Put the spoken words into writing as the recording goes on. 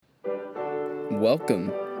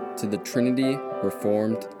Welcome to the Trinity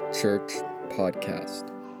Reformed Church podcast.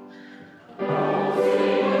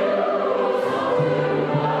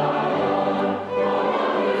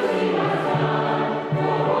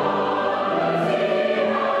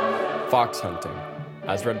 Fox Hunting,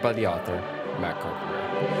 as read by the author, Matt Carpenter.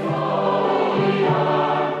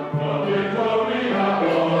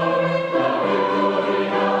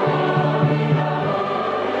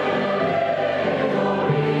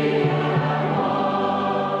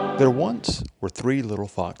 There once were 3 little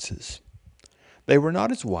foxes. They were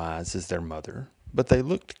not as wise as their mother, but they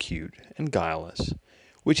looked cute and guileless,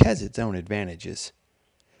 which has its own advantages.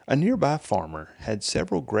 A nearby farmer had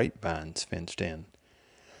several grapevines fenced in.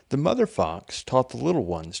 The mother fox taught the little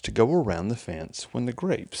ones to go around the fence when the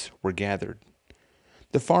grapes were gathered.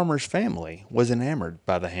 The farmer's family was enamored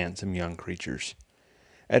by the handsome young creatures.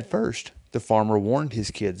 At first, the farmer warned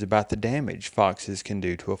his kids about the damage foxes can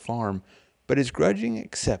do to a farm, but his grudging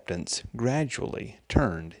acceptance gradually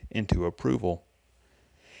turned into approval.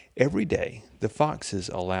 Every day, the foxes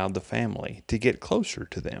allowed the family to get closer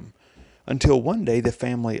to them, until one day the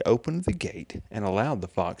family opened the gate and allowed the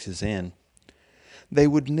foxes in. They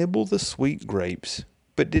would nibble the sweet grapes,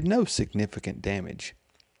 but did no significant damage.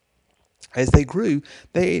 As they grew,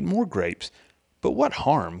 they ate more grapes, but what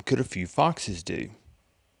harm could a few foxes do?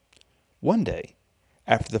 One day,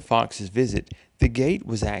 after the fox's visit, the gate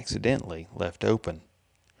was accidentally left open.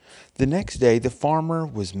 The next day, the farmer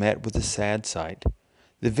was met with a sad sight.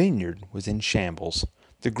 The vineyard was in shambles,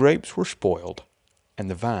 the grapes were spoiled, and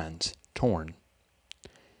the vines torn.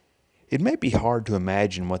 It may be hard to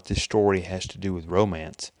imagine what this story has to do with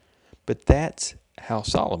romance, but that's how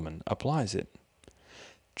Solomon applies it.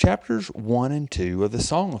 Chapters 1 and 2 of the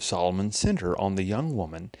Song of Solomon center on the young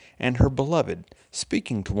woman and her beloved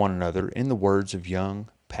speaking to one another in the words of young,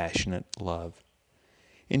 passionate love.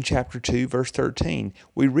 In chapter 2, verse 13,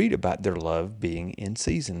 we read about their love being in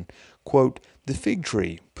season. Quote, "The fig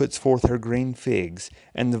tree puts forth her green figs,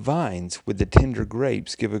 and the vines with the tender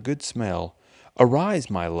grapes give a good smell. Arise,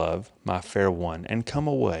 my love, my fair one, and come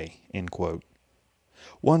away." End quote.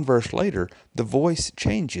 One verse later, the voice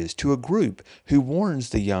changes to a group who warns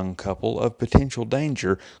the young couple of potential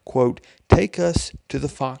danger. Quote, "Take us to the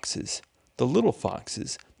foxes, the little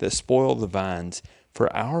foxes that spoil the vines,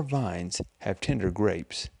 for our vines have tender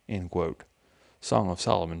grapes." End quote. Song of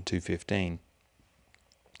Solomon 2:15.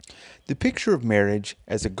 The picture of marriage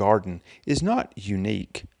as a garden is not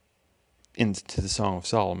unique to the Song of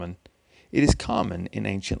Solomon. It is common in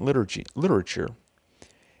ancient literature.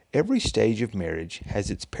 Every stage of marriage has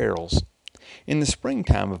its perils. In the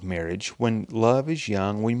springtime of marriage, when love is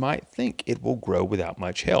young, we might think it will grow without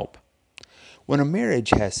much help. When a marriage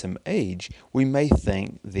has some age, we may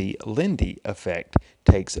think the Lindy effect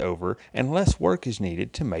takes over and less work is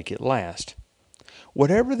needed to make it last.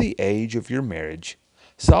 Whatever the age of your marriage,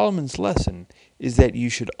 Solomon's lesson is that you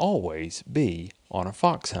should always be on a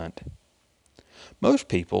fox hunt. Most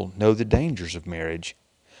people know the dangers of marriage: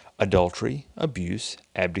 adultery, abuse,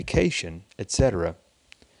 abdication, etc.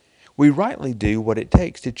 We rightly do what it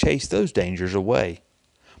takes to chase those dangers away.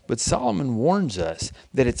 But Solomon warns us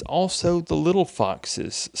that it's also the little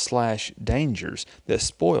foxes / dangers that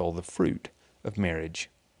spoil the fruit of marriage.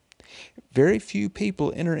 Very few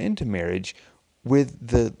people enter into marriage with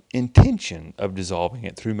the intention of dissolving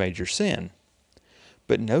it through major sin.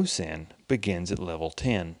 But no sin begins at level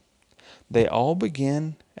 10. They all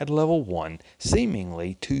begin at level 1,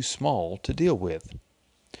 seemingly too small to deal with.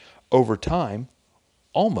 Over time,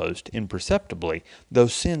 almost imperceptibly,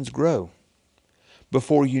 those sins grow.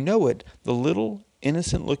 Before you know it, the little,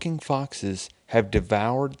 innocent-looking foxes have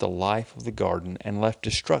devoured the life of the garden and left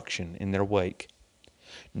destruction in their wake.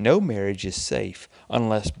 No marriage is safe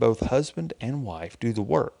unless both husband and wife do the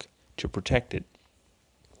work to protect it.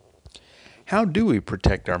 How do we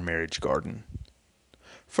protect our marriage garden?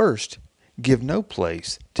 First, give no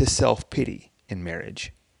place to self-pity in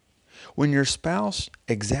marriage. When your spouse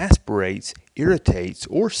exasperates, irritates,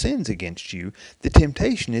 or sins against you, the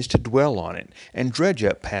temptation is to dwell on it and dredge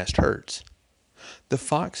up past hurts. The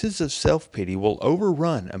foxes of self-pity will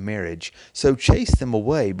overrun a marriage, so chase them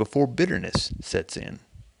away before bitterness sets in.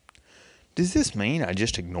 Does this mean I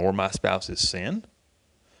just ignore my spouse's sin?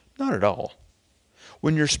 Not at all.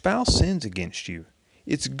 When your spouse sins against you,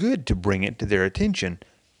 it's good to bring it to their attention,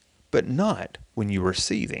 but not when you are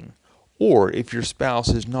seething, or if your spouse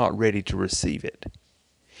is not ready to receive it.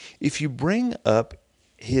 If you bring up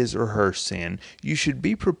his or her sin, you should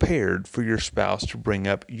be prepared for your spouse to bring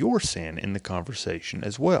up your sin in the conversation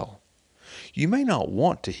as well. You may not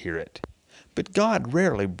want to hear it, but God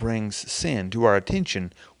rarely brings sin to our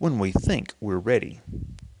attention when we think we're ready.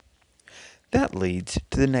 That leads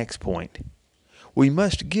to the next point. We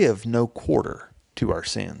must give no quarter to our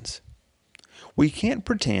sins. We can't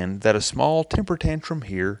pretend that a small temper tantrum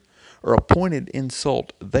here or a pointed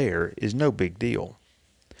insult there is no big deal.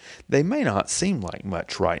 They may not seem like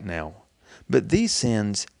much right now, but these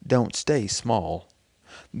sins don't stay small.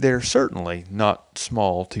 They're certainly not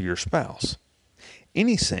small to your spouse.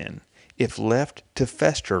 Any sin, if left to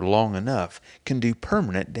fester long enough, can do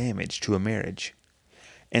permanent damage to a marriage.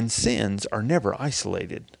 And sins are never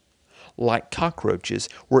isolated. Like cockroaches,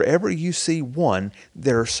 wherever you see one,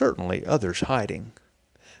 there are certainly others hiding.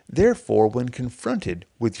 Therefore, when confronted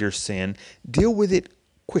with your sin, deal with it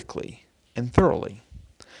quickly and thoroughly.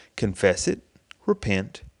 Confess it,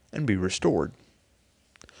 repent, and be restored.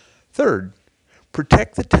 Third,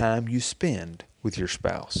 protect the time you spend with your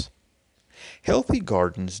spouse. Healthy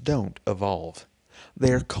gardens don't evolve.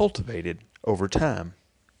 They are cultivated over time.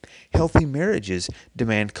 Healthy marriages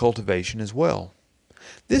demand cultivation as well.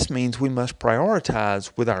 This means we must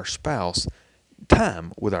prioritize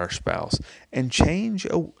time with our spouse, and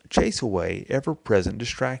chase away ever-present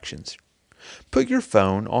distractions. Put your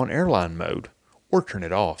phone on airline mode or turn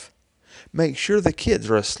it off. Make sure the kids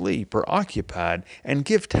are asleep or occupied and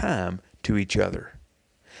give time to each other.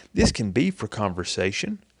 This can be for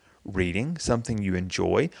conversation, reading something you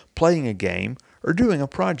enjoy, playing a game, or doing a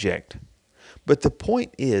project. But the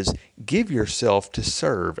point is, give yourself to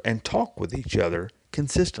serve and talk with each other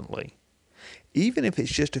consistently. Even if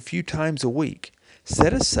it's just a few times a week,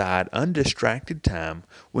 set aside undistracted time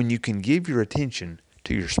when you can give your attention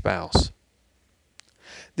to your spouse.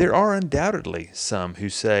 There are undoubtedly some who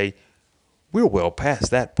say, "We're well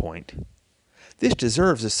past that point." This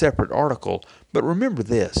deserves a separate article, but remember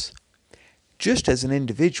this. Just as with an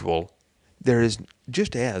individual, there is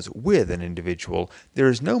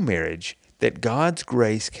no marriage that God's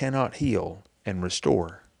grace cannot heal and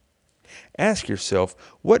restore. Ask yourself,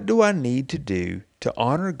 what do I need to do to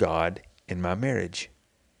honor God in my marriage?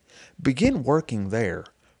 Begin working there.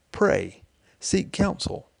 Pray, seek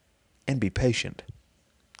counsel, and be patient.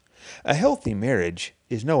 A healthy marriage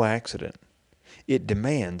is no accident. It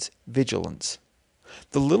demands vigilance.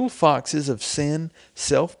 The little foxes of sin,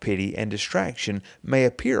 self-pity, and distraction may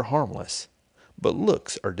appear harmless, but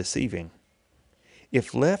looks are deceiving.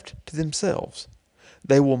 If left to themselves,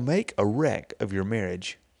 they will make a wreck of your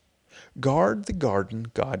marriage. Guard the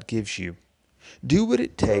garden God gives you. Do what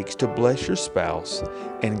it takes to bless your spouse,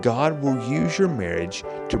 and God will use your marriage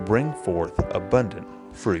to bring forth abundant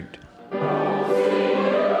fruit.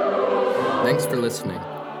 Thanks for listening.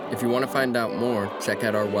 If you want to find out more, check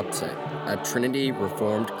out our website at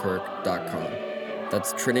trinityreformedkirk.com.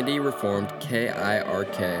 That's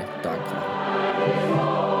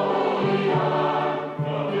trinityreformedkirk.com.